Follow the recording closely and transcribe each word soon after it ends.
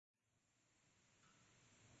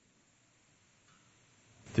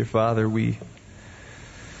Dear Father, we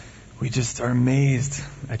just are amazed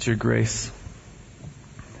at your grace,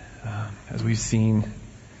 as we've seen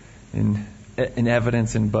in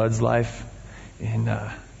evidence in Bud's life, in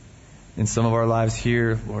some of our lives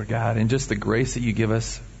here, Lord God, and just the grace that you give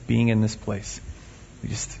us being in this place. We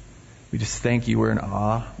just thank you. We're in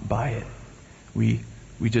awe by it. We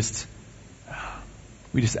just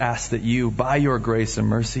ask that you, by your grace and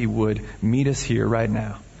mercy, would meet us here right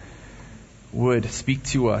now, would speak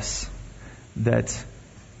to us, that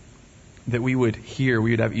we would hear,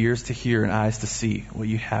 we would have ears to hear and eyes to see what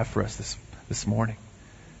you have for us this morning.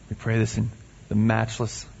 We pray this in the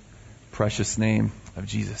matchless, precious name of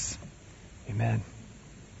Jesus. Amen.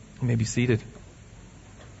 You may be seated.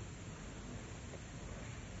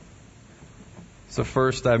 So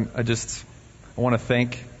first, I want to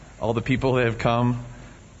thank all the people that have come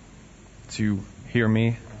to hear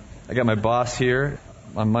me. I got my boss here.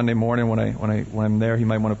 On Monday morning when I'm there, he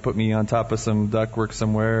might want to put me on top of some ductwork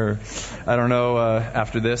somewhere, or I don't know,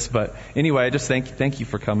 after this. But anyway, I just thank you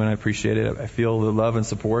for coming. I appreciate it. I feel the love and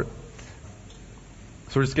support.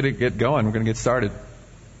 So we're just going to get going. We're going to get started.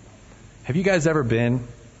 Have you guys ever been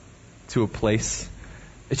to a place?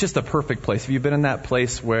 It's just a perfect place. Have you been in that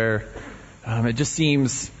place where it just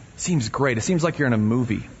seems great? It seems like you're in a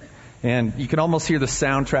movie. And you can almost hear the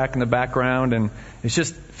soundtrack in the background, and it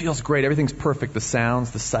just feels great. Everything's perfect. The sounds,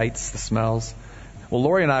 the sights, the smells. Well,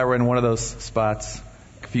 Lori and I were in one of those spots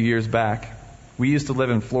a few years back. We used to live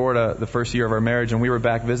in Florida the first year of our marriage, and we were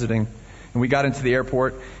back visiting. And we got into the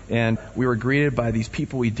airport, and we were greeted by these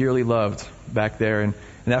people we dearly loved back there. And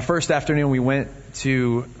that first afternoon, we went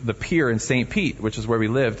to the pier in St. Pete, which is where we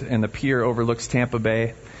lived, and the pier overlooks Tampa Bay.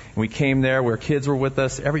 And we came there where kids were with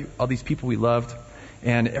us, all these people we loved.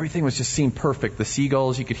 And everything was just seemed perfect. The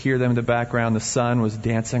seagulls, you could hear them in the background. The sun was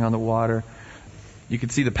dancing on the water. You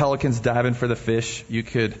could see the pelicans diving for the fish. You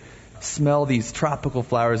could smell these tropical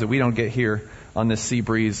flowers that we don't get here on this sea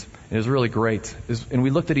breeze. It was really great. And we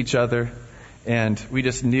looked at each other, and we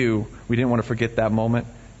just knew we didn't want to forget that moment.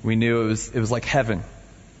 We knew it was like heaven.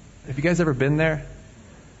 Have you guys ever been there?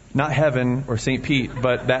 Not heaven or St. Pete,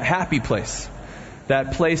 but that happy place.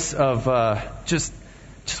 That place of just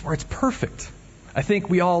where it's perfect. I think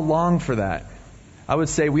we all long for that. I would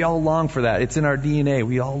say we all long for that. It's in our DNA.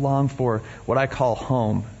 We all long for what I call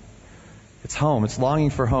home. It's home. It's longing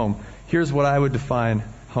for home. Here's what I would define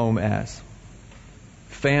home as: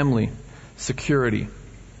 family, security,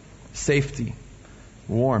 safety,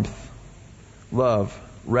 warmth, love,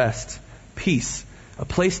 rest, peace, a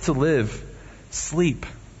place to live, sleep,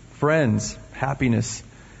 friends, happiness,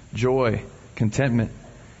 joy, contentment.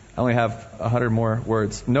 I only have 100 more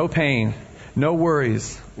words. No pain. No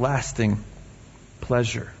worries, lasting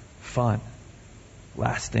pleasure, fun,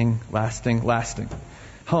 lasting.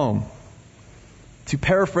 Home. To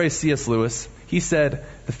paraphrase C.S. Lewis, he said,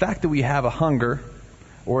 the fact that we have a hunger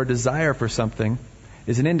or a desire for something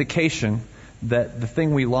is an indication that the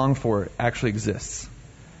thing we long for actually exists.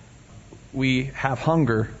 We have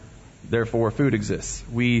hunger, therefore food exists.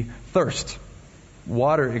 We thirst,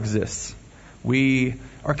 water exists. We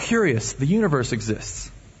are curious, the universe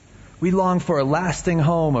exists. We long for a lasting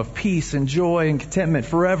home of peace and joy and contentment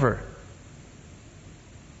forever.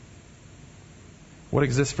 What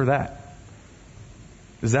exists for that?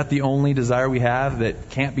 Is that the only desire we have that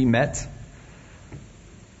can't be met?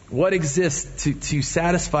 What exists to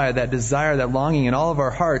satisfy that desire, that longing in all of our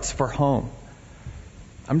hearts for home?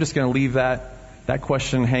 I'm just going to leave that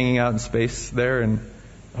question hanging out in space there, and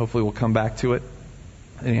hopefully we'll come back to it,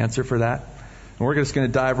 an answer for that. And we're just going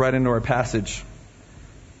to dive right into our passage.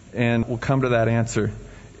 And we'll come to that answer.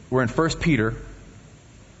 We're in 1 Peter.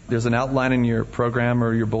 There's an outline in your program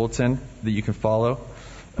or your bulletin that you can follow.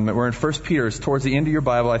 And we're in 1 Peter. It's towards the end of your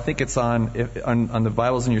Bible. I think it's on the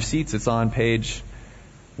Bibles in your seats. It's on page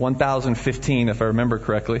 1015, if I remember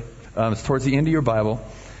correctly. It's towards the end of your Bible.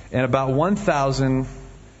 And about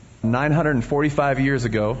 1,945 years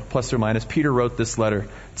ago, plus or minus, Peter wrote this letter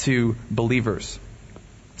to believers.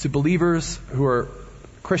 To believers who are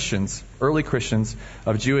Christians, early Christians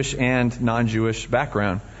of Jewish and non-Jewish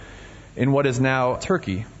background in what is now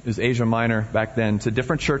Turkey, is Asia Minor back then, to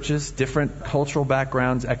different churches, different cultural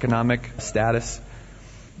backgrounds, economic status,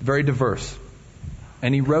 very diverse.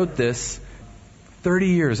 And he wrote this 30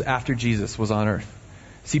 years after Jesus was on earth.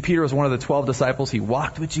 See, Peter was one of the 12 disciples. He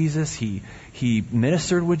walked with Jesus. He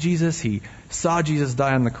ministered with Jesus. He saw Jesus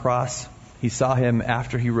die on the cross. He saw him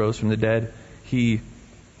after he rose from the dead. He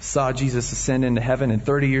saw Jesus ascend into heaven, and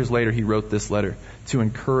 30 years later he wrote this letter to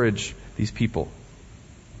encourage these people.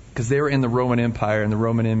 Because they were in the Roman Empire, and the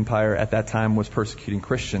Roman Empire at that time was persecuting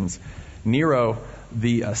Christians. Nero,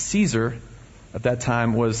 the Caesar, at that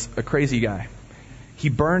time was a crazy guy. He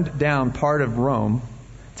burned down part of Rome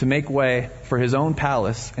to make way for his own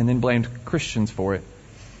palace and then blamed Christians for it.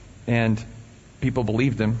 And people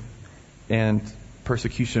believed him, and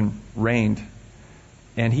persecution reigned.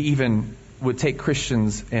 And he even would take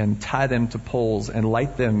Christians and tie them to poles and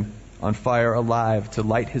light them on fire alive to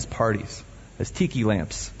light his parties as tiki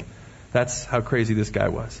lamps. That's how crazy this guy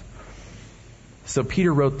was. So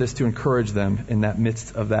Peter wrote this to encourage them in that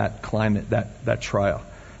midst of that climate, that trial.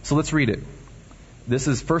 So let's read it. This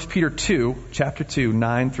is 1 Peter 2, chapter 2,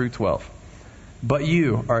 9 through 12. But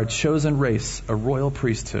you are a chosen race, a royal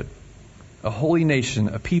priesthood, a holy nation,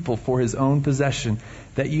 a people for his own possession,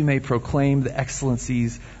 that you may proclaim the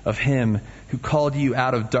excellencies of him who called you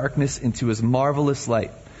out of darkness into his marvelous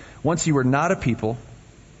light. Once you were not a people,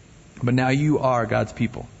 but now you are God's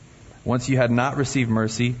people. Once you had not received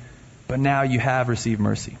mercy, but now you have received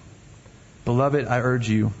mercy. Beloved, I urge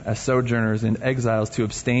you, as sojourners and exiles, to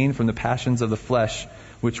abstain from the passions of the flesh,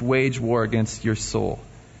 which wage war against your soul.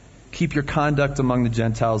 Keep your conduct among the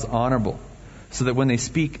Gentiles honorable, so that when they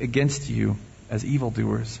speak against you as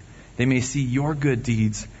evildoers, they may see your good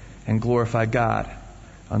deeds and glorify God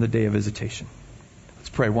on the day of visitation. Let's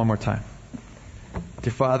pray one more time.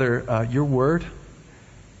 Dear Father, your word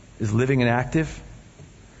is living and active.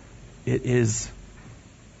 It is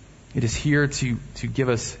here to give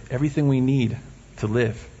us everything we need to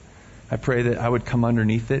live. I pray that I would come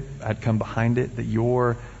underneath it, I'd come behind it, that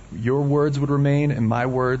your words would remain and my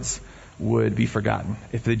words would be forgotten.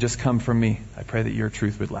 If they just come from me, I pray that your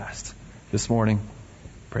truth would last. This morning,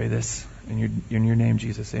 pray this in your name,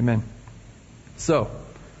 Jesus. Amen. So,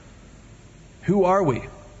 who are we?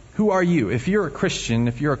 Who are you? If you're a Christian,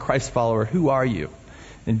 if you're a Christ follower, who are you?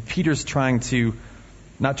 And Peter's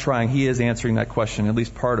he is answering that question, at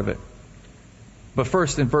least part of it. But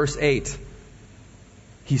first, in verse 8,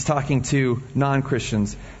 he's talking to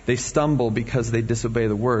non-Christians. They stumble because they disobey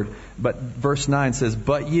the word. But verse 9 says,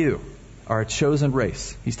 but you are a chosen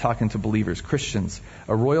race. He's talking to believers, Christians,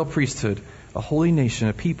 a royal priesthood, a holy nation,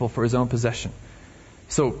 a people for his own possession.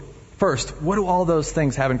 So, first, what do all those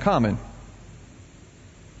things have in common?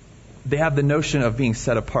 They have the notion of being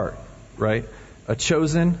set apart, right? A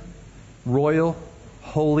chosen, royal,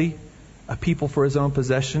 holy, a people for his own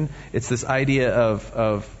possession. It's this idea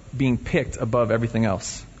of being picked above everything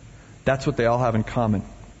else. That's what they all have in common.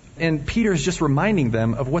 And Peter's just reminding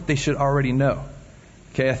them of what they should already know.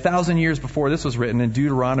 Okay, 1,000 years before this was written in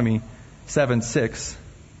Deuteronomy 7:6,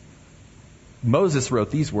 Moses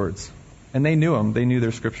wrote these words, and they knew them. They knew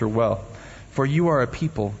their scripture well. For you are a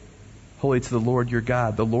people holy to the Lord your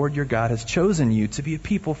God. The Lord your God has chosen you to be a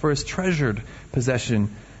people for his treasured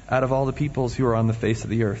possession out of all the peoples who are on the face of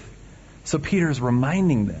the earth. So Peter is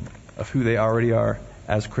reminding them of who they already are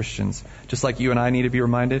as Christians. Just like you and I need to be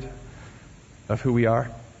reminded of who we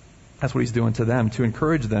are. That's what he's doing to them, to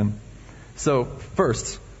encourage them. So,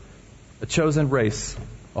 first, a chosen race,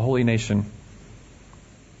 a holy nation.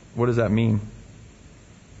 What does that mean?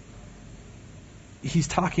 He's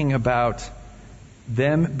talking about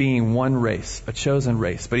them being one race, a chosen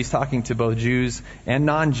race. But he's talking to both Jews and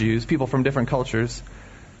non-Jews, people from different cultures.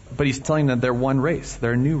 But he's telling them they're one race.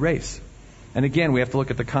 They're a new race. And again, we have to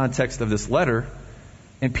look at the context of this letter.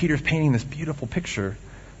 And Peter's painting this beautiful picture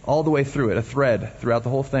all the way through it, a thread throughout the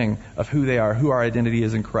whole thing of who they are, who our identity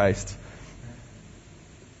is in Christ.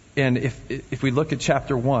 And if we look at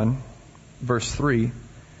chapter 1, verse 3,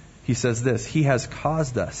 he says this, he has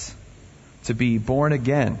caused us to be born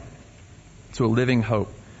again to a living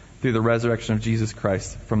hope through the resurrection of Jesus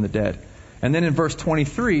Christ from the dead. And then in verse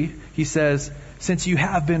 23, he says, since you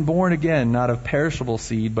have been born again, not of perishable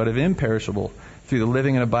seed, but of imperishable, through the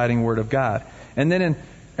living and abiding word of God. And then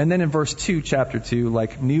in verse 2, chapter 2,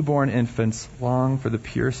 like newborn infants, long for the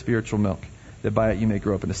pure spiritual milk, that by it you may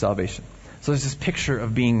grow up into salvation. So there's this picture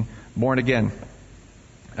of being born again.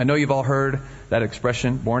 I know you've all heard that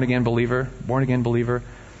expression, born again believer, born again believer.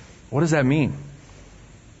 What does that mean?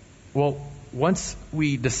 Well, once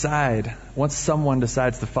someone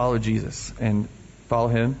decides to follow Jesus and follow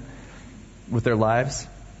him with their lives,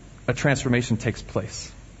 a transformation takes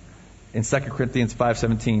place. In 2 Corinthians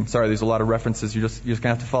 5:17, sorry, there's a lot of references. You're just going to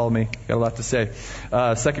have to follow me. Got a lot to say.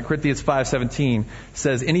 2 Corinthians 5:17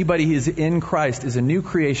 says, anybody who is in Christ is a new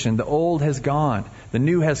creation. The old has gone. The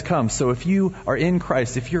new has come. So if you are in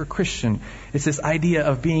Christ, if you're a Christian, it's this idea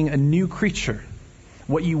of being a new creature.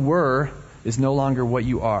 What you were is no longer what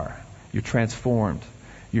you are. You're transformed.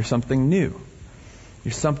 You're something new.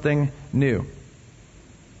 You're something new.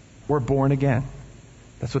 We're born again.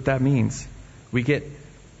 That's what that means. We get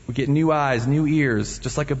new eyes, new ears,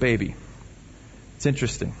 just like a baby. It's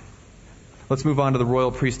interesting. Let's move on to the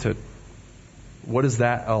royal priesthood. What is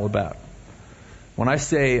that all about? When I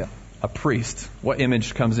say a priest, what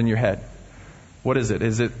image comes in your head? What is it?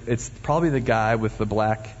 It's probably the guy with the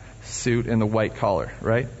black suit and the white collar,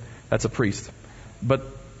 right? That's a priest. But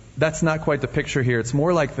that's not quite the picture here. It's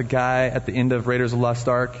more like the guy at the end of Raiders of the Lost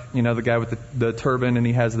Ark, you know, the guy with the turban, and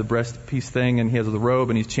he has the breastpiece thing, and he has the robe,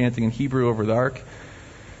 and he's chanting in Hebrew over the ark.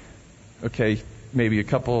 Okay, maybe a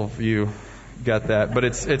couple of you got that. But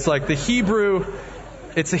it's like the Hebrew,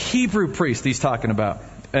 it's a Hebrew priest he's talking about.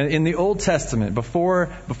 And in the Old Testament, before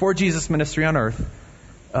Jesus' ministry on earth,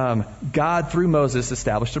 God, through Moses,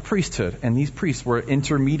 established a priesthood. And these priests were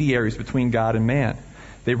intermediaries between God and man.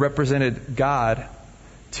 They represented God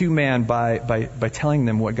to man by telling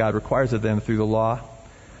them what God requires of them through the law.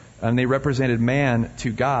 And they represented man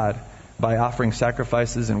to God by offering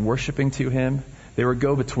sacrifices and worshiping to Him. They were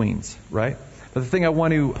go-betweens, right? But the thing I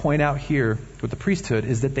want to point out here with the priesthood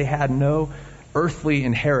is that they had no earthly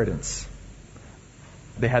inheritance.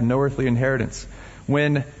 They had no earthly inheritance.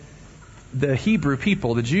 When the Hebrew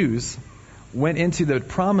people, the Jews, went into the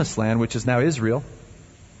promised land, which is now Israel,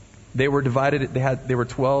 they were divided. They were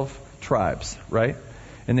 12 tribes, right?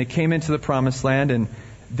 And they came into the promised land, and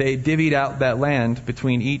they divvied out that land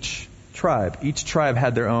between each tribe. Each tribe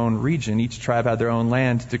had their own region. Each tribe had their own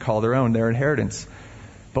land to call their own, their inheritance.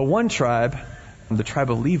 But one tribe, the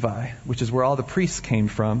tribe of Levi, which is where all the priests came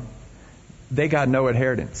from, they got no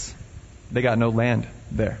inheritance. They got no land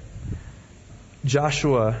there.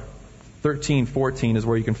 Joshua 13:14 is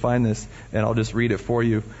where you can find this, and I'll just read it for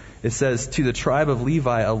you. It says, "To the tribe of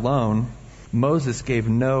Levi alone, Moses gave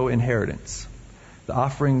no inheritance. The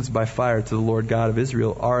offerings by fire to the Lord God of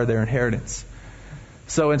Israel are their inheritance."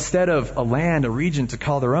 So instead of a land, a region to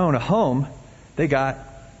call their own, a home, they got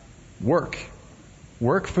work.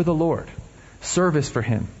 Work for the Lord. Service for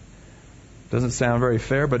Him. Doesn't sound very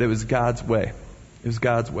fair, but it was God's way. It was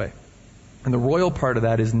God's way. And the royal part of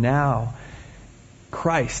that is now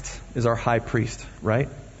Christ is our high priest, right?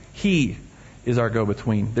 He is our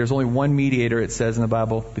go-between. There's only one mediator, it says in the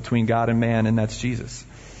Bible, between God and man, and that's Jesus.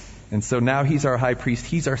 And so now He's our high priest.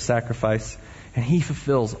 He's our sacrifice. And He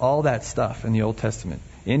fulfills all that stuff in the Old Testament.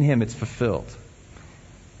 In Him it's fulfilled.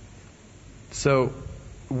 So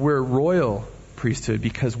we're royal priesthood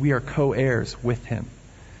because we are co-heirs with Him.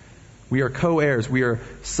 We are co-heirs. We are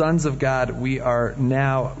sons of God. We are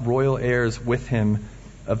now royal heirs with Him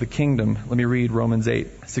of the kingdom. Let me read Romans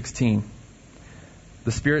 8:16.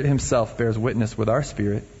 "The Spirit Himself bears witness with our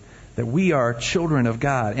spirit that we are children of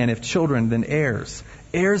God, and if children, then heirs,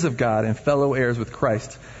 heirs of God and fellow heirs with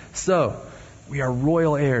Christ." So, we are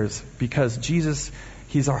royal heirs because Jesus,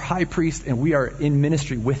 He's our high priest, and we are in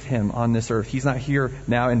ministry with Him on this earth. He's not here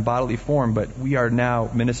now in bodily form, but we are now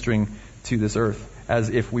ministering to this earth as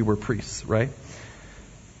if we were priests, right?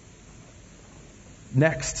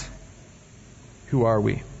 Next, who are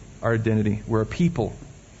we? Our identity. We're a people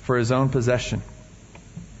for His own possession.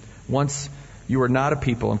 Once you were not a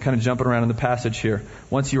people, I'm kind of jumping around in the passage here.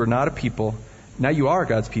 Once you were not a people, now you are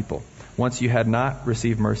God's people. Once you had not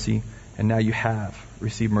received mercy, and now you have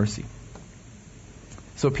received mercy.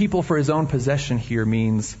 So people for His own possession here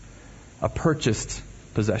means a purchased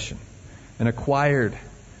possession, an acquired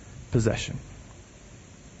possession.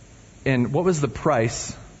 And what was the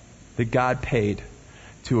price that God paid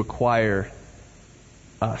to acquire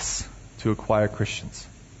us, to acquire Christians?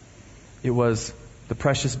 It was the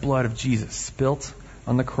precious blood of Jesus spilt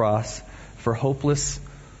on the cross for hopeless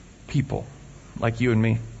people like you and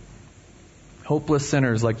me. Hopeless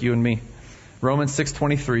sinners like you and me. Romans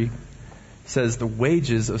 6:23 says the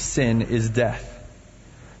wages of sin is death.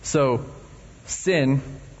 So sin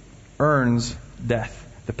earns death.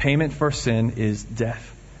 The payment for sin is death.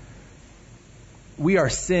 We are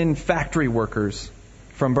sin factory workers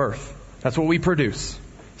from birth. That's what we produce.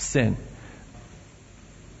 Sin.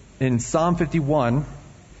 In Psalm 51,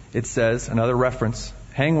 it says, another reference,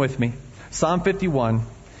 hang with me. Psalm 51,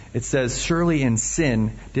 it says, "Surely in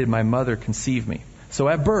sin did my mother conceive me." So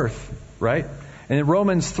at birth, right? And in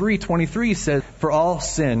Romans 3:23 says, "For all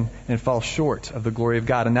sin and fall short of the glory of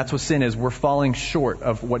God." And that's what sin is. We're falling short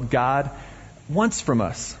of what God wants from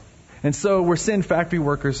us. And so we're sin factory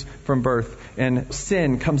workers from birth. And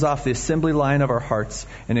sin comes off the assembly line of our hearts.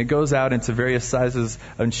 And it goes out into various sizes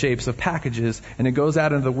and shapes of packages. And it goes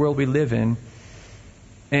out into the world we live in.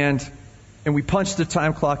 And we punch the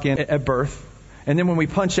time clock in at birth. And then when we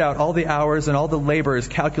punch out, all the hours and all the labor is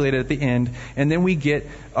calculated at the end. And then we get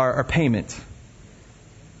our payment.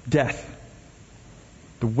 Death.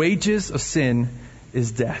 The wages of sin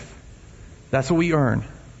is death. That's what we earn.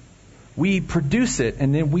 We produce it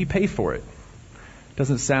and then we pay for it.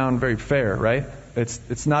 Doesn't sound very fair, right?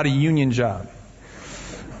 It's not a union job.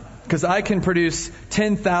 Because I can produce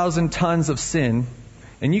 10,000 tons of sin,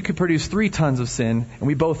 and you could produce 3 tons of sin, and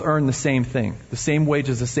we both earn the same thing, the same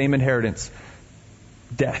wages, the same inheritance.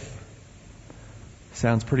 Death.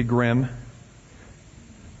 Sounds pretty grim.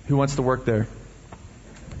 Who wants to work there?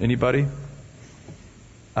 Anybody?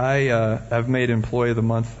 I've made Employee of the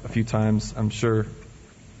Month a few times, I'm sure.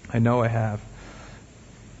 I know I have.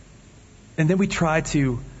 And then we try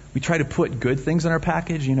to put good things in our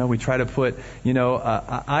package. We try to put,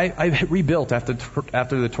 I rebuilt after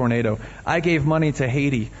the tornado. I gave money to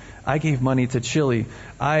Haiti. I gave money to Chile.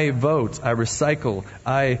 I vote. I recycle.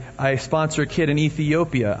 I sponsor a kid in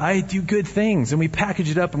Ethiopia. I do good things, and we package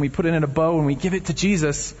it up and we put it in a bow and we give it to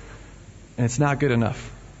Jesus. And it's not good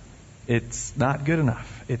enough. It's not good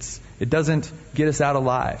enough. It doesn't get us out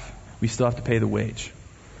alive. We still have to pay the wage.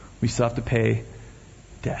 We still have to pay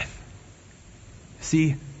death.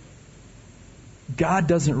 See, God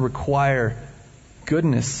doesn't require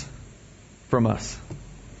goodness from us.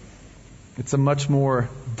 It's a much more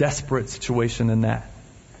desperate situation than that.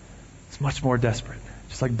 It's much more desperate.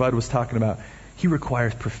 Just like Bud was talking about. He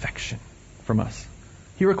requires perfection from us.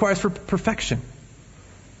 He requires for perfection.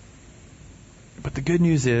 But the good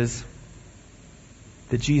news is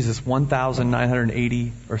that Jesus,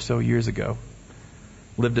 1,980 or so years ago,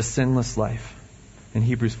 lived a sinless life. In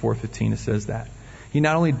Hebrews 4:15 it says that. He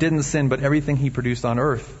not only didn't sin, but everything he produced on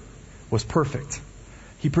earth was perfect.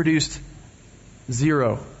 He produced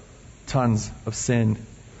 0 tons of sin.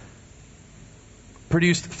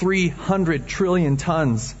 Produced 300 trillion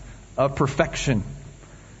tons of perfection.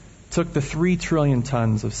 Took the 3 trillion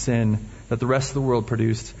tons of sin that the rest of the world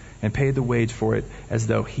produced and paid the wage for it as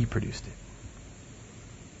though he produced it.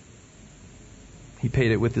 He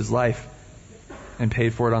paid it with his life and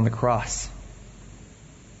paid for it on the cross.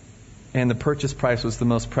 And the purchase price was the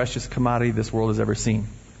most precious commodity this world has ever seen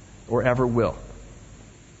or ever will.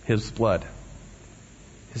 His blood.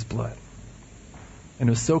 His blood. And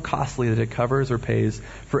it was so costly that it covers or pays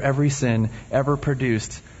for every sin ever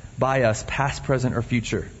produced by us, past, present, or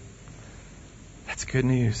future. That's good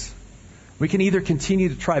news. We can either continue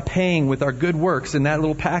to try paying with our good works in that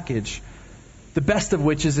little package, the best of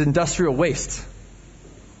which is industrial waste,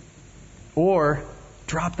 or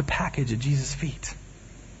drop the package at Jesus' feet.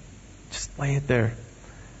 Just lay it there.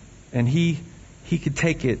 And He could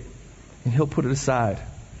take it and He'll put it aside.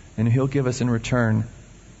 And He'll give us in return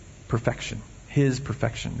perfection. His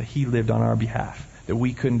perfection. That He lived on our behalf. That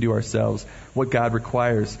we couldn't do ourselves. What God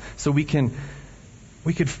requires. So we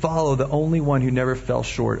could follow the only one who never fell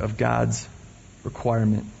short of God's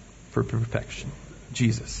requirement for perfection.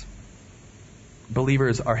 Jesus.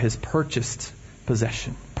 Believers are His purchased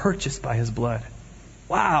possession. Purchased by His blood.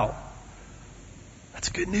 Wow. That's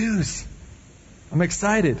good news. I'm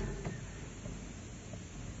excited.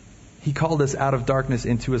 He called us out of darkness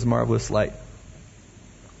into His marvelous light.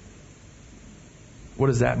 What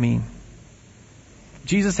does that mean?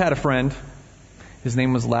 Jesus had a friend. His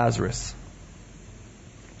name was Lazarus.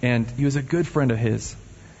 And he was a good friend of his.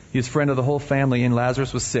 He was a friend of the whole family, and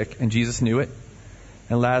Lazarus was sick, and Jesus knew it.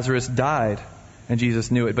 And Lazarus died, and Jesus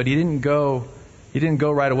knew it. But he didn't go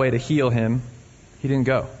right away to heal him. He didn't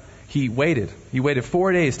go. He waited. He waited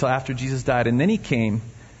 4 days till after Jesus died, and then he came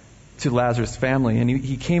to Lazarus' family. And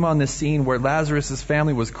he came on this scene where Lazarus'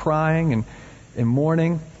 family was crying and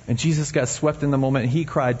mourning, and Jesus got swept in the moment, and he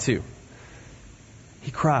cried too. He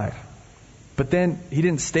cried. But then he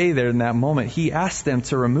didn't stay there in that moment. He asked them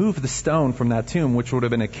to remove the stone from that tomb, which would have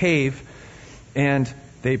been a cave. And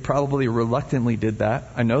they probably reluctantly did that.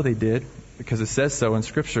 I know they did, because it says so in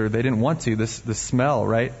Scripture. They didn't want to. The smell,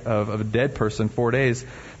 right, of a dead person 4 days.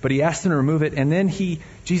 But he asked them to remove it. And then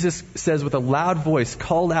Jesus says with a loud voice,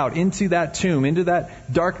 called out into that tomb, into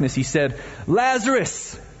that darkness. He said,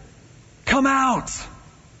 "Lazarus, come out!"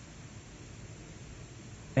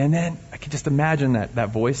 And then I could just imagine that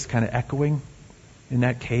voice kind of echoing in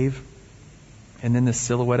that cave. And then the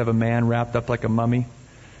silhouette of a man wrapped up like a mummy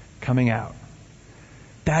coming out.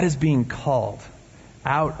 That is being called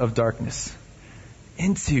out of darkness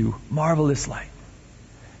into marvelous light.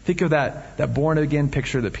 Think of that born again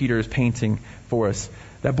picture that Peter is painting for us.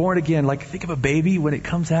 That born again, like think of a baby when it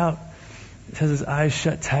comes out. It has his eyes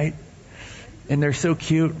shut tight. And they're so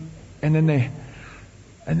cute. And then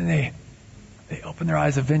they open their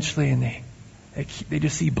eyes eventually, and they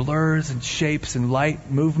just see blurs and shapes and light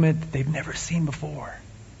movement that they've never seen before.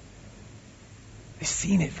 They've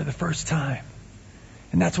seen it for the first time.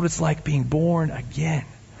 And that's what it's like being born again.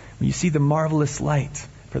 When you see the marvelous light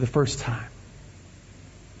for the first time.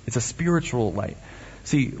 It's a spiritual light.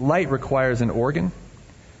 See, light requires an organ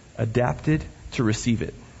adapted to receive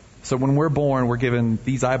it. So when we're born, we're given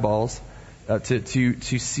these eyeballs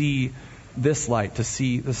to see this light, to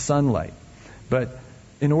see the sunlight. But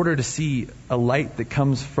in order to see a light that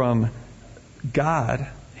comes from God,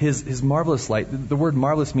 His marvelous light, the word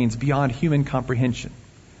marvelous means beyond human comprehension.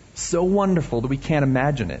 So wonderful that we can't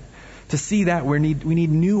imagine it. To see that, we need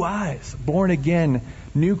new eyes, born again,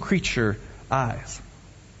 new creature eyes.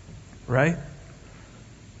 Right?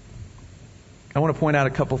 I want to point out a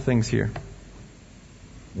couple things here.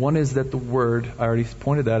 One is that the word, I already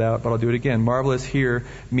pointed that out, but I'll do it again. Marvelous here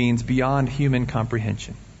means beyond human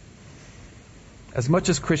comprehension. As much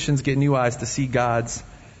as Christians get new eyes to see God's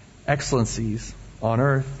excellencies on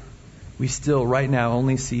earth, we still right now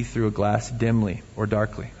only see through a glass dimly or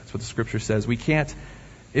darkly. That's what the Scripture says.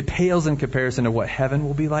 It pales in comparison to what heaven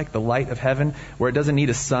will be like, the light of heaven, where it doesn't need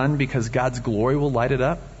a sun because God's glory will light it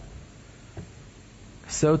up.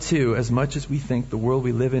 So too, as much as we think the world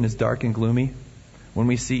we live in is dark and gloomy, when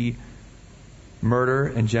we see murder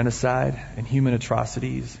and genocide and human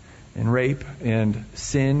atrocities and rape and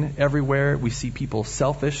sin everywhere, we see people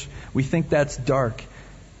selfish, we think that's dark.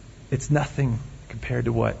 It's nothing compared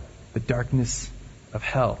to what the darkness of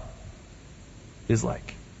hell is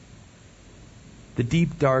like. The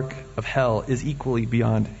deep dark of hell is equally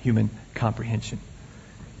beyond human comprehension.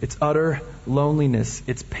 It's utter loneliness,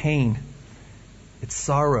 it's pain, it's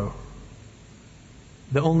sorrow.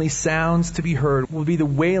 The only sounds to be heard will be the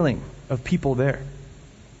wailing of people there.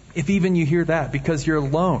 If even you hear that, because you're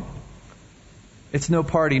alone. It's no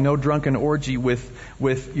party, no drunken orgy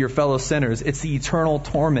with your fellow sinners. It's the eternal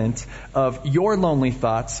torment of your lonely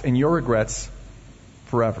thoughts and your regrets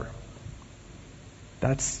forever.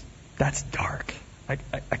 That's dark.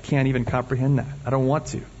 I can't even comprehend that. I don't want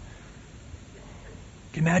to.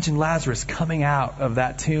 Imagine Lazarus coming out of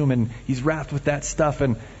that tomb and he's wrapped with that stuff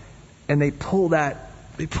and they pull that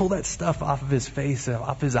stuff off of his face,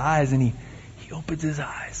 off his eyes, and he opens his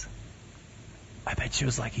eyes. I bet you it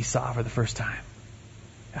was like he saw for the first time.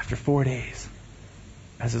 After 4 days,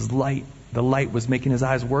 as the light was making his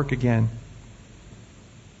eyes work again.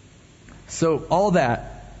 So all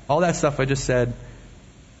that stuff I just said,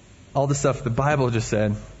 all the stuff the Bible just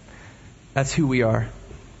said, that's who we are.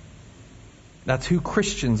 That's who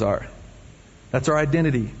Christians are. That's our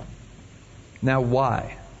identity. Now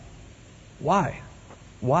why? Why?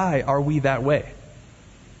 Why are we that way?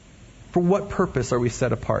 For what purpose are we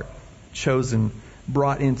set apart, chosen,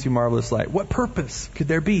 brought into marvelous light? What purpose could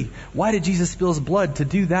there be? Why did Jesus spill His blood to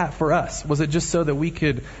do that for us? Was it just so that we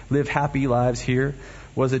could live happy lives here?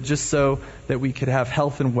 Was it just so that we could have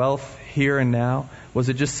health and wealth here and now? Was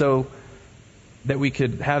it just so that we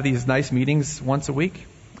could have these nice meetings once a week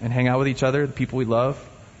and hang out with each other, the people we love,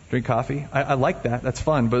 drink coffee? I like that. That's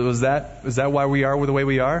fun. But is that why we are the way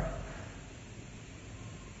we are?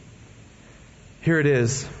 Here it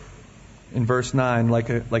is in verse 9, like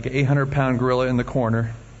an 800-pound gorilla in the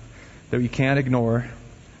corner that you can't ignore.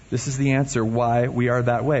 This is the answer why we are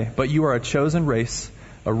that way. But you are a chosen race,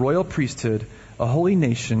 a royal priesthood, a holy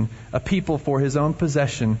nation, a people for His own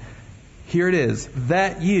possession. Here it is,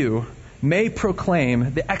 that you may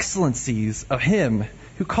proclaim the excellencies of Him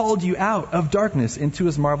who called you out of darkness into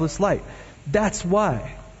His marvelous light. That's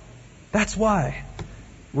why. That's why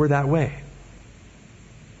we're that way.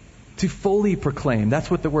 To fully proclaim. That's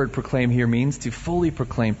what the word proclaim here means. To fully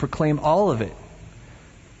proclaim. Proclaim all of it.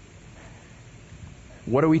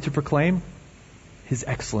 What are we to proclaim? His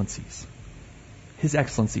excellencies. His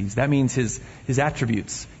excellencies. That means His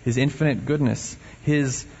attributes. His infinite goodness.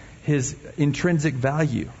 His intrinsic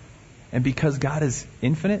value. And because God is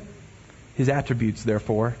infinite, His attributes,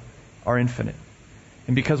 therefore, are infinite.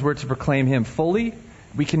 And because we're to proclaim Him fully,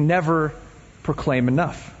 we can never proclaim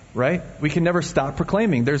enough. Right? We can never stop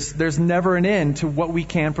proclaiming. There's never an end to what we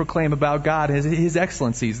can proclaim about God, His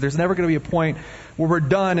excellencies. There's never going to be a point where we're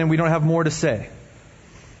done and we don't have more to say.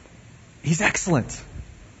 He's excellent.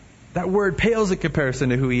 That word pales in comparison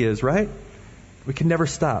to who He is, right? We can never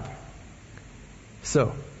stop.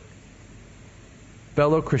 So,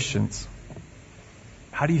 fellow Christians,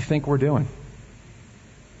 how do you think we're doing?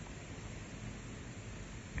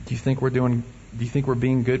 Do you think we're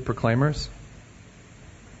being good proclaimers?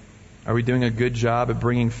 Are we doing a good job at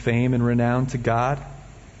bringing fame and renown to God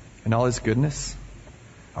and all His goodness?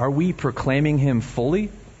 Are we proclaiming Him fully?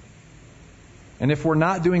 And if we're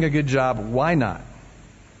not doing a good job, why not?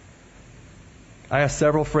 I asked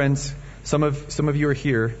several friends, some of you are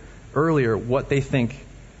here earlier, what they think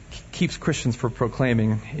keeps Christians from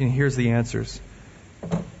proclaiming, and here's the answers.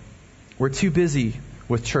 We're too busy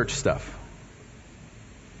with church stuff.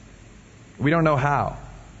 We don't know how,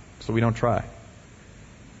 so we don't try.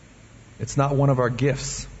 It's not one of our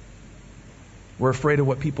gifts. We're afraid of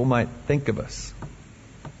what people might think of us.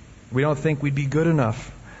 We don't think we'd be good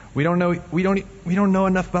enough. We don't know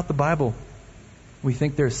enough about the Bible. We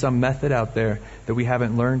think there's some method out there that we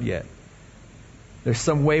haven't learned yet. There's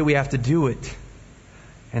some way we have to do it,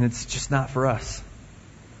 and it's just not for us.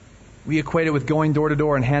 We equate it with going door to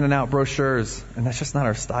door and handing out brochures, and that's just not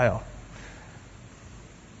our style.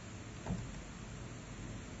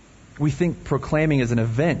 We think proclaiming is an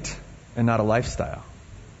event and not a lifestyle.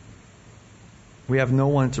 We have no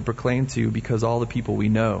one to proclaim to because all the people we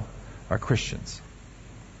know are Christians.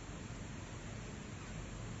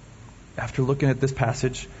 After looking at this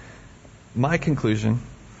passage, my conclusion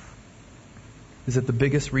is that the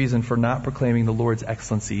biggest reason for not proclaiming the Lord's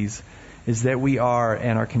excellencies is that we are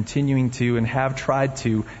and are continuing to and have tried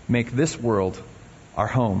to make this world our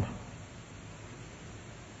home.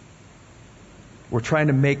 We're trying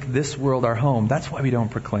to make this world our home. That's why we don't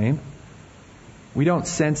proclaim. We don't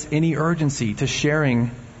sense any urgency to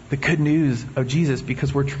sharing the good news of Jesus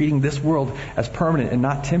because we're treating this world as permanent and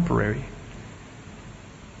not temporary.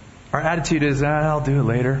 Our attitude is, I'll do it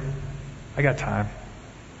later. I got time.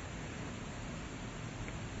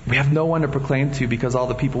 We have no one to proclaim to because all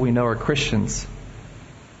the people we know are Christians.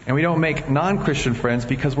 And we don't make non-Christian friends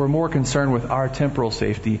because we're more concerned with our temporal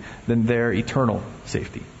safety than their eternal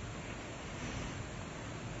safety.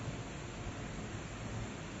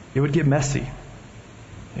 It would get messy.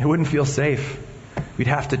 It wouldn't feel safe. We'd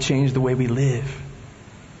have to change the way we live.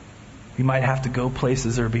 We might have to go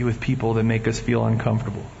places or be with people that make us feel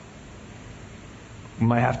uncomfortable. We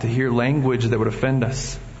might have to hear language that would offend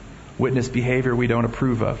us, witness behavior we don't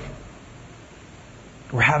approve of.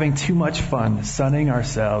 We're having too much fun sunning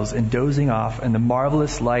ourselves and dozing off in the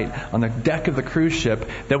marvelous light on the deck of the cruise ship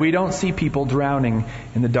that we don't see people drowning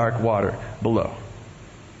in the dark water below.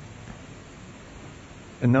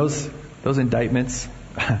 And those indictments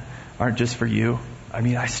aren't just for you. I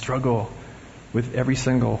mean, I struggle with every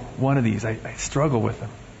single one of these. I struggle with them.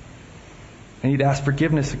 I need to ask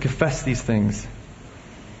forgiveness and confess these things.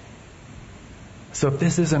 So if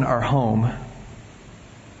this isn't our home,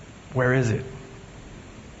 where is it?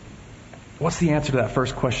 What's the answer to that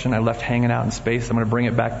first question I left hanging out in space? I'm going to bring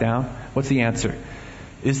it back down. What's the answer?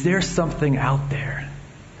 Is there something out there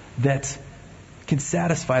that can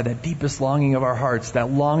satisfy that deepest longing of our hearts,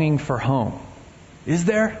 that longing for home? Is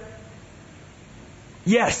there?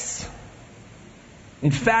 Yes.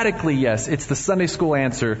 Emphatically yes. It's the Sunday school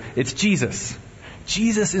answer. It's Jesus.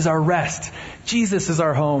 Jesus is our rest. Jesus is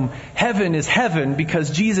our home. Heaven is heaven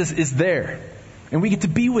because Jesus is there. And we get to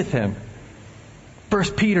be with Him. 1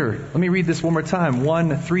 Peter, let me read this one more time.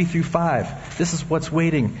 1:3-5. This is what's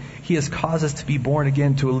waiting. He has caused us to be born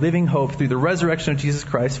again to a living hope through the resurrection of Jesus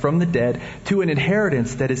Christ from the dead, to an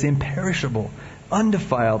inheritance that is imperishable,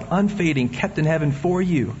 undefiled, unfading, kept in heaven for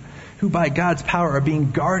you, who by God's power are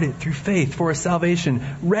being guarded through faith for a salvation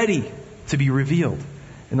ready to be revealed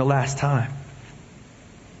in the last time.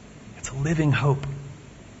 It's a living hope.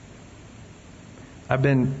 I've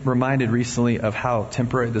been reminded recently of how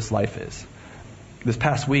temporary this life is. This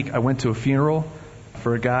past week, I went to a funeral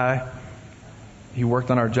for a guy. He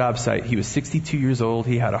worked on our job site. He was 62 years old.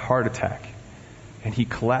 He had a heart attack. And he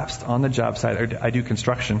collapsed on the job site. I do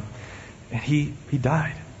construction. And he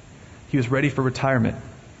died. He was ready for retirement.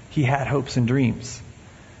 He had hopes and dreams.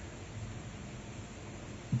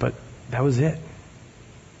 But that was it.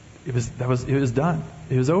 It was done.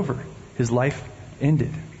 It was over. His life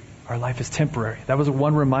ended. Our life is temporary. That was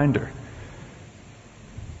one reminder.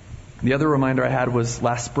 The other reminder I had was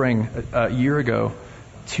last spring, a year ago,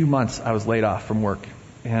 2 months I was laid off from work.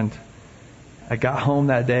 And I got home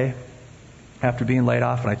that day after being laid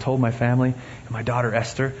off, and I told my family, and my daughter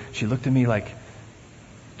Esther, she looked at me like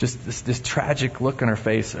just this tragic look on her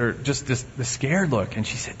face, or just this scared look. And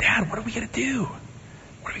she said, "Dad, what are we going to do?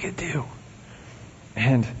 What are we going to do?"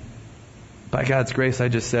 And by God's grace, I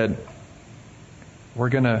just said, we're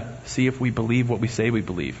going to see if we believe what we say we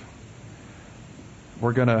believe.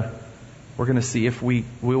 We're going to see if we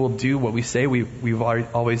will do what we say we've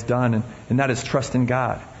always done, and that is trust in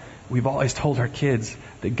God. We've always told our kids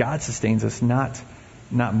that God sustains us, not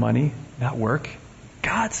money, not work.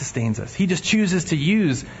 God sustains us. He just chooses to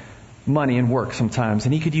use money and work sometimes,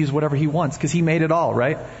 and He could use whatever He wants because He made it all,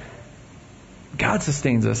 right? God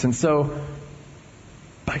sustains us. And so,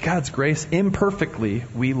 by God's grace, imperfectly,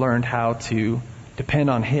 we learned how to depend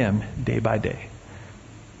on Him day by day.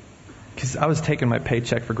 Because I was taking my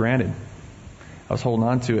paycheck for granted. I was holding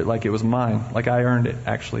on to it like it was mine, like I earned it,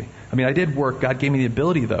 actually. I mean, I did work. God gave me the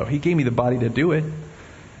ability, though. He gave me the body to do it.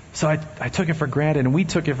 So I took it for granted, and we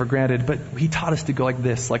took it for granted, but He taught us to go like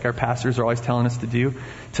this, like our pastors are always telling us to do,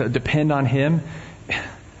 to depend on Him.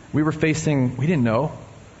 We didn't know,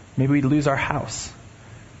 maybe we'd lose our house.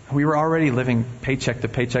 We were already living paycheck to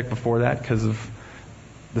paycheck before that because of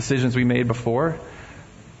decisions we made before,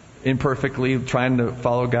 imperfectly trying to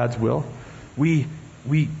follow God's will. We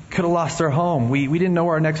could have lost our home. We didn't know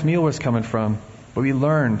where our next meal was coming from, but we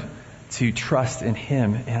learned to trust in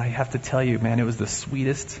Him. And I have to tell you, man, it was the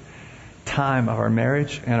sweetest time of our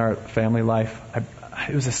marriage and our family life.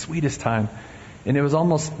 It was the sweetest time. And it was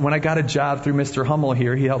almost, when I got a job through Mr. Hummel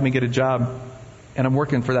here, he helped me get a job, and I'm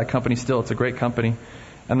working for that company still. It's a great company.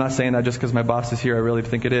 I'm not saying that just because my boss is here. I really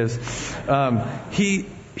think it is. He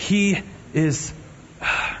is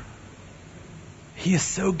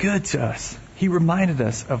so good to us. He reminded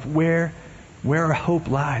us of where our hope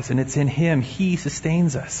lies, and it's in Him. He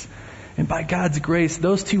sustains us. And by God's grace,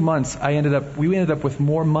 those 2 months, we ended up with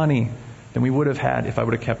more money than we would have had if I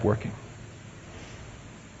would have kept working.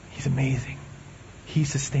 He's amazing. He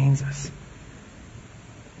sustains us.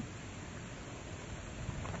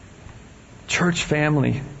 Church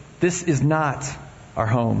family, this is not our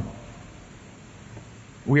home.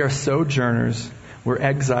 We are sojourners. We're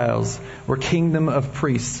exiles. We're kingdom of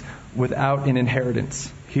priests without an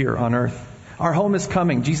inheritance here on earth. Our home is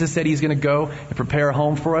coming. Jesus said He's going to go and prepare a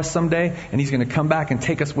home for us someday, and He's going to come back and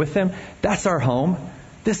take us with Him. That's our home.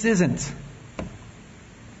 This isn't.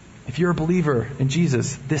 If you're a believer in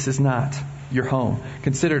Jesus, this is not your home.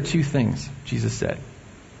 Consider 2 things, Jesus said.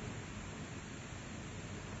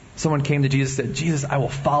 Someone came to Jesus and said, Jesus, I will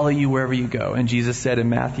follow you wherever you go. And Jesus said in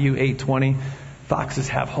Matthew 8:20, foxes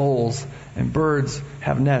have holes and birds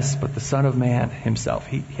have nests, but the Son of Man Himself,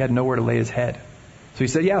 he had nowhere to lay His head. So He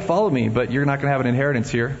said, yeah, follow me, but you're not going to have an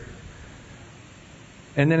inheritance here.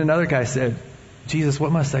 And then another guy said, Jesus,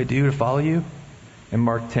 what must I do to follow you? In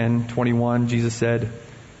Mark 10:21, Jesus said,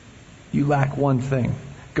 you lack one thing.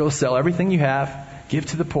 Go sell everything you have, give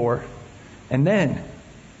to the poor, and then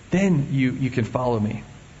you can follow me.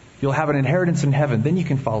 You'll have an inheritance in heaven. Then you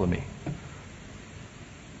can follow me.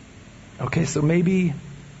 Okay, so maybe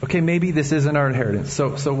this isn't our inheritance.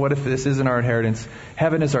 So what if this isn't our inheritance?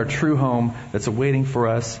 Heaven is our true home that's awaiting for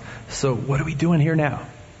us. So what are we doing here now?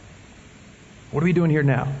 What are we doing here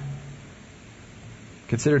now?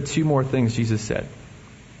 Consider 2 more things Jesus said.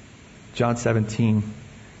 John 17,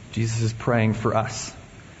 Jesus is praying for us.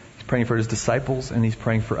 He's praying for His disciples, and He's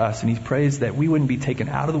praying for us. And He prays that we wouldn't be taken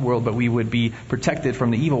out of the world, but we would be protected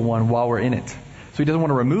from the evil one while we're in it. So He doesn't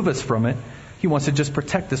want to remove us from it. He wants to just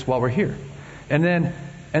protect us while we're here. And then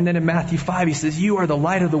in Matthew 5, He says, you are the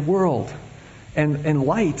light of the world. And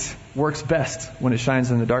light works best when it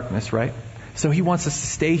shines in the darkness, right? So He wants us to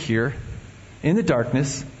stay here in the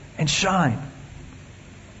darkness and shine.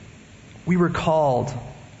 We were called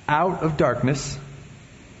out of darkness.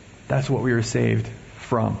 That's what we were saved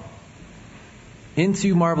from.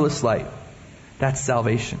 Into marvelous light. That's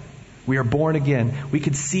salvation. We are born again. We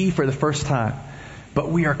could see for the first time. But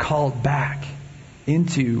we are called back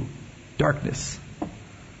into darkness.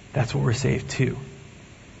 That's what we're saved to.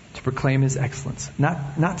 To proclaim His excellence.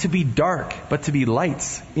 Not to be dark, but to be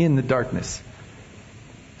lights in the darkness.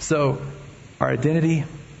 So, our identity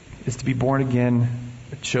is to be born again,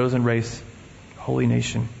 a chosen race, a holy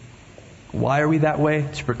nation. Why are we that way?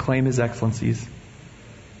 To proclaim His excellencies.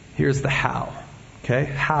 Here's the how. Okay?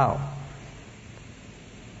 How?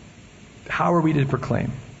 How are we to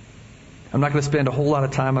proclaim? I'm not going to spend a whole lot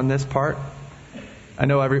of time on this part. I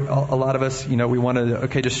know a lot of us, we want to,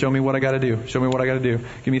 okay, just show me what I got to do. Show me what I got to do.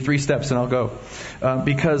 Give me 3 steps and I'll go.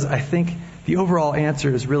 Because I think the overall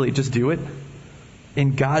answer is really just do it.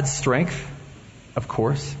 In God's strength, of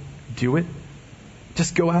course, do it.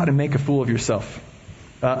 Just go out and make a fool of yourself.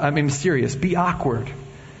 I'm serious. Be awkward.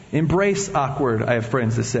 Embrace awkward, I have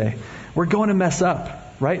friends that say. We're going to mess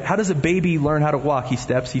up, right? How does a baby learn how to walk? He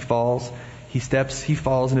steps, he falls. He steps, he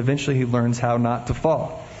falls, and eventually he learns how not to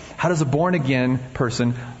fall. How does a born-again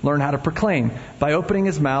person learn how to proclaim? By opening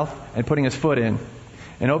his mouth and putting his foot in.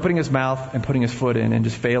 And opening his mouth and putting his foot in and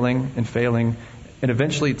just failing and failing. And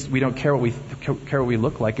eventually we don't care what we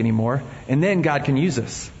look like anymore. And then God can use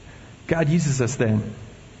us. God uses us then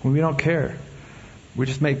when we don't care. We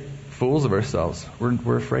just make fools of ourselves.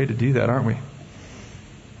 We're afraid to do that, aren't we?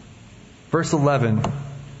 Verse 11.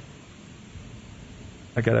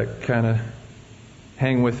 I got to kind of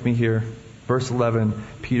hang with me here. Verse 11,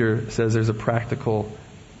 Peter says this is a practical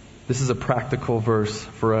verse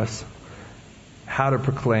for us. How to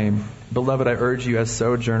proclaim. Beloved, I urge you as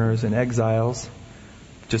sojourners and exiles,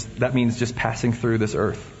 that means just passing through this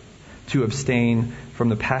earth, to abstain from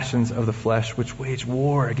the passions of the flesh which wage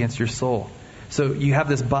war against your soul. So you have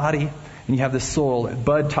this body and you have this soul.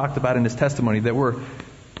 Bud talked about in his testimony that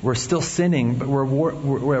we're still sinning, but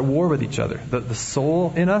we're at war with each other. The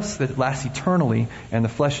soul in us that lasts eternally and the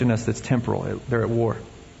flesh in us that's temporal. They're at war.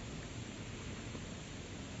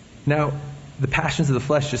 Now, the passions of the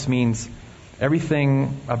flesh just means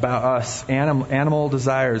everything about us, animal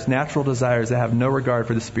desires, natural desires that have no regard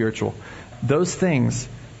for the spiritual. Those things,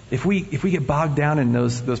 if we get bogged down in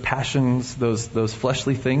those passions, those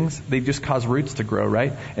fleshly things, they just cause roots to grow,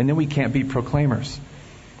 right? And then we can't be proclaimers.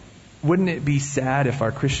 Wouldn't it be sad if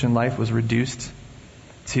our Christian life was reduced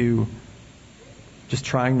to just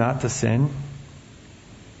trying not to sin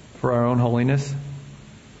for our own holiness?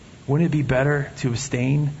 Wouldn't it be better to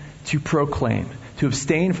abstain, to proclaim, to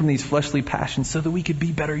abstain from these fleshly passions so that we could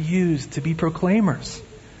be better used to be proclaimers,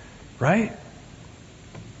 right?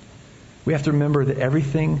 We have to remember that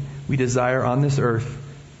everything we desire on this earth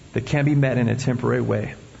that can be met in a temporary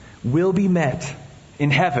way will be met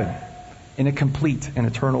in heaven in a complete and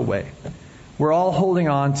eternal way. We're all holding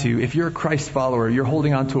on to, if you're a Christ follower, you're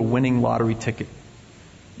holding on to a winning lottery ticket.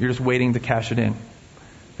 You're just waiting to cash it in.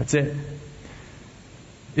 That's it.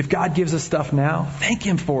 If God gives us stuff now, thank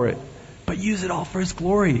Him for it. But use it all for His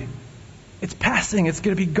glory. It's passing. It's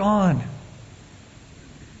going to be gone.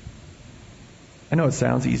 I know it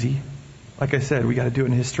sounds easy. Like I said, we got to do it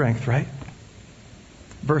in His strength, right?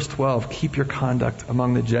 Verse 12, keep your conduct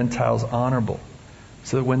among the Gentiles honorable,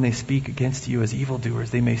 so that when they speak against you as evildoers,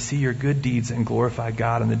 they may see your good deeds and glorify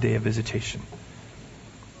God on the day of visitation.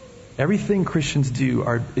 Everything Christians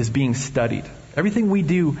do is being studied. Everything we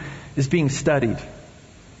do is being studied.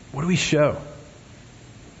 What do we show?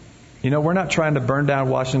 We're not trying to burn down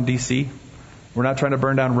Washington, D.C. We're not trying to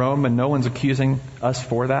burn down Rome, and no one's accusing us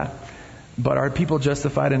for that. But are people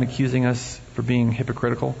justified in accusing us for being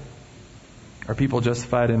hypocritical? Are people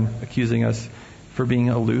justified in accusing us for being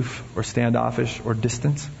aloof or standoffish or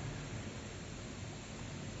distant?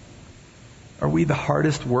 Are we the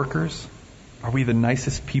hardest workers? Are we the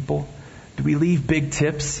nicest people? Do we leave big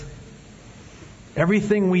tips?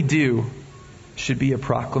 Everything we do should be a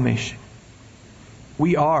proclamation.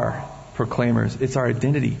 We are proclaimers. It's our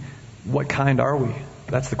identity. What kind are we?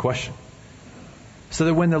 That's the question. So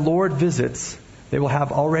that when the Lord visits, they will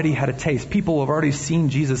have already had a taste. People will have already seen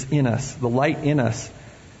Jesus in us, the light in us,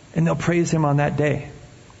 and they'll praise Him on that day.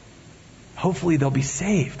 Hopefully they'll be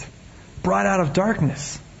saved, brought out of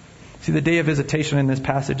darkness. See, the day of visitation in this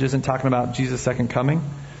passage isn't talking about Jesus' second coming.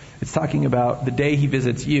 It's talking about the day He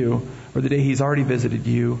visits you, or the day He's already visited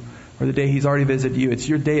you, or the day He's already visited you. It's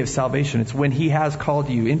your day of salvation. It's when He has called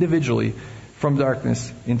you individually from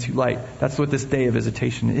darkness into light. That's what this day of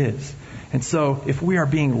visitation is. And so if we are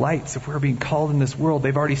being lights, if we're being called in this world,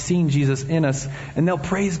 they've already seen Jesus in us, and they'll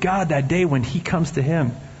praise God that day when He comes to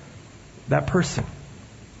him, that person,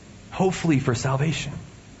 hopefully for salvation.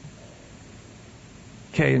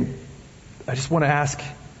 Okay, and I just want to ask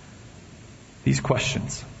these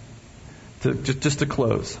questions just to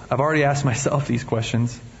close. I've already asked myself these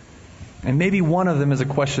questions, and maybe one of them is a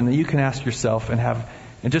question that you can ask yourself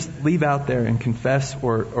and just leave out there and confess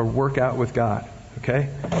or work out with God. Okay?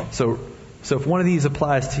 So if one of these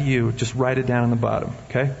applies to you, just write it down on the bottom.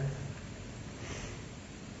 Okay?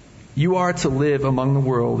 You are to live among the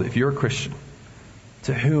world if you're a Christian.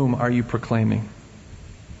 To whom are you proclaiming?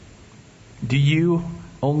 Do you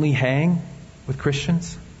only hang with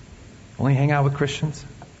Christians? Only hang out with Christians?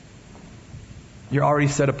 You're already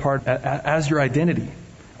set apart as your identity.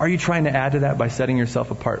 Are you trying to add to that by setting yourself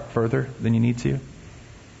apart further than you need to?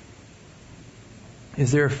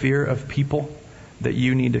 Is there a fear of people that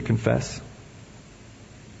you need to confess?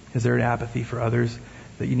 Is there an apathy for others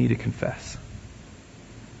that you need to confess?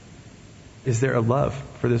 Is there a love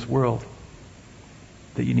for this world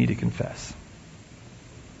that you need to confess?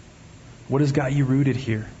 What has got you rooted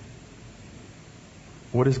here?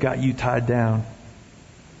 What has got you tied down?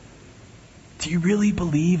 Do you really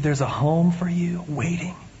believe there's a home for you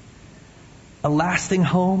waiting? A lasting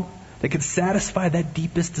home that can satisfy that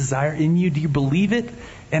deepest desire in you? Do you believe it?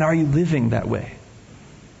 And are you living that way?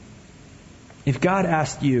 If God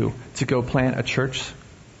asked you to go plant a church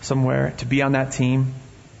somewhere, to be on that team,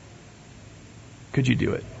 could you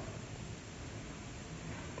do it?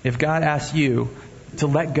 If God asked you to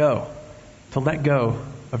let go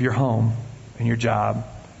of your home and your job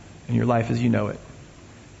and your life as you know it,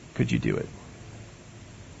 could you do it?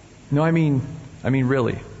 No, I mean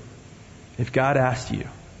really. If God asked you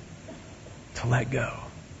to let go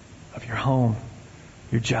of your home,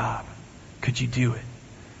 your job, could you do it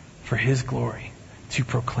for His glory to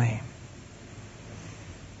proclaim?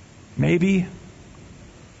 Maybe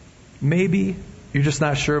you're just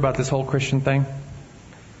not sure about this whole Christian thing.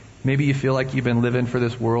 Maybe you feel like you've been living for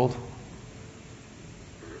this world.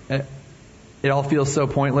 It all feels so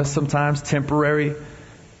pointless sometimes, temporary.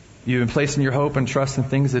 You've been placing your hope and trust in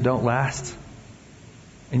things that don't last.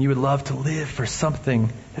 And you would love to live for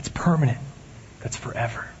something that's permanent, that's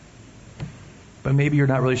forever. but maybe you're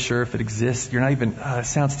not really sure if it exists. You're not even, it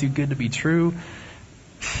sounds too good to be true.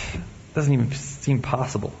 It doesn't even seem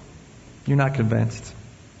possible. You're not convinced.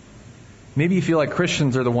 Maybe you feel like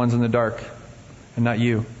Christians are the ones in the dark and not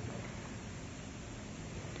you.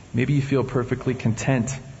 Maybe you feel perfectly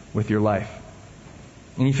content with your life.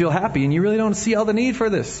 And you feel happy and you really don't see all the need for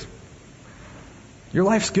this. Your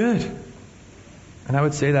life's good. And I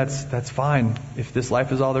would say that's fine. If this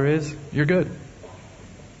life is all there is, you're good.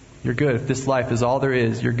 You're good. If this life is all there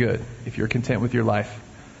is, you're good. If you're content with your life.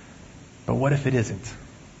 But what if it isn't?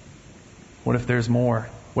 What if there's more?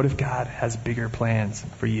 What if God has bigger plans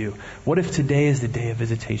for you? What if today is the day of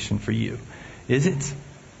visitation for you? Is it?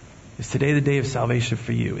 Is today the day of salvation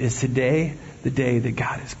for you? Is today the day that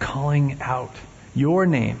God is calling out your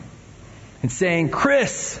name and saying,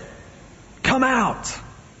 Chris, come out?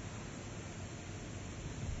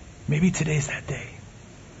 Maybe today's that day.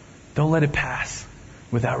 Don't let it pass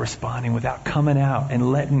without responding, without coming out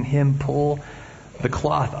and letting Him pull the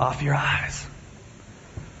cloth off your eyes.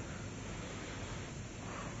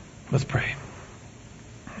 Let's pray.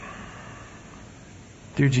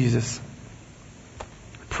 Dear Jesus,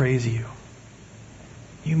 I praise you.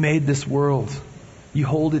 You made this world. You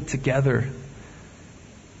hold it together.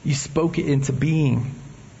 You spoke it into being.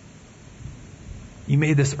 You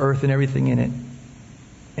made this earth and everything in it.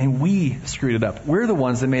 And we screwed it up. We're the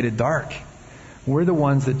ones that made it dark. We're the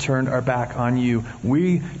ones that turned our back on you.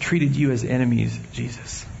 We treated you as enemies,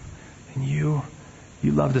 Jesus. And you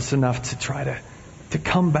loved us enough to try to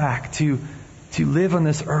come back, to live on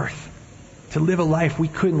this earth, to live a life we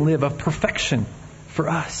couldn't live, of perfection for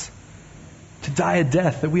us, to die a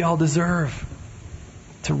death that we all deserve,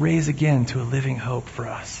 to raise again to a living hope for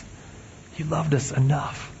us. You loved us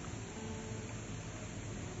enough.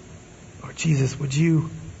 Lord Jesus, would you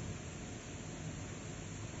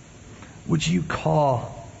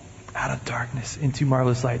call out of darkness into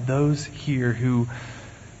marvelous light those here who've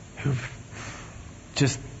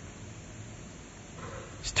just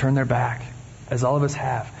turned their back, as all of us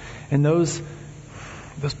have. And those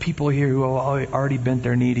people here who have already bent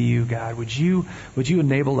their knee to you, God, would you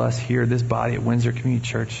enable us here, this body at Windsor Community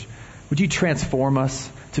Church? Would you transform us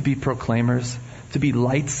to be proclaimers, to be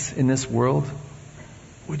lights in this world?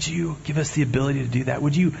 Would you give us the ability to do that?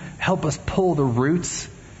 Would you help us pull the roots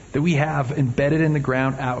that we have embedded in the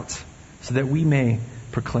ground out so that we may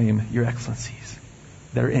proclaim your excellencies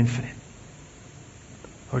that are infinite?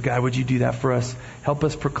 Lord God, would you do that for us? Help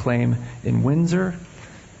us proclaim in Windsor,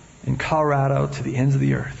 in Colorado, to the ends of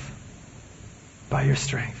the earth by your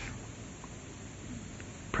strength.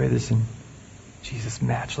 Pray this in Jesus'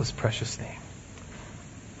 matchless, precious name.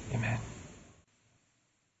 Amen.